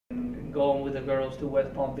going with the girls to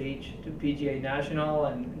West Palm Beach to PGA National,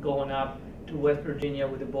 and going up to West Virginia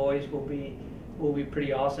with the boys will be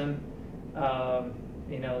pretty awesome.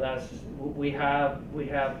 You know, we have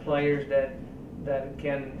players that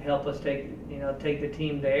can help us take the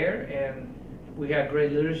team there, and we have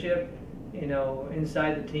great leadership, you know,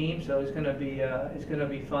 inside the team. So it's gonna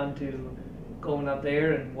be fun to going up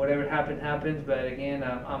there, and whatever happens. But again,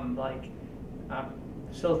 I'm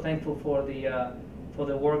so thankful for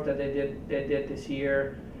the work that they did this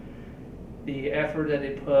year, the effort that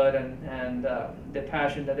they put, and the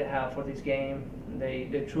passion that they have for this game.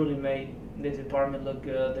 They truly made this department look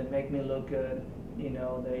good. They make me look good. You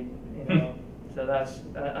know, so that's,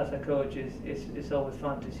 as a coach, it's always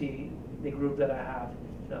fun to see the group that I have.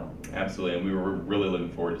 So absolutely, and we were really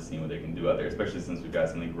looking forward to seeing what they can do out there, especially since we've got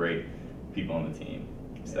so many great people on the team.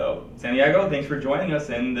 So Santiago, thanks for joining us,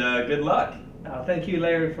 and good luck. Thank you,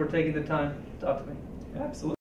 Larry, for taking the time to talk to me. Absolutely.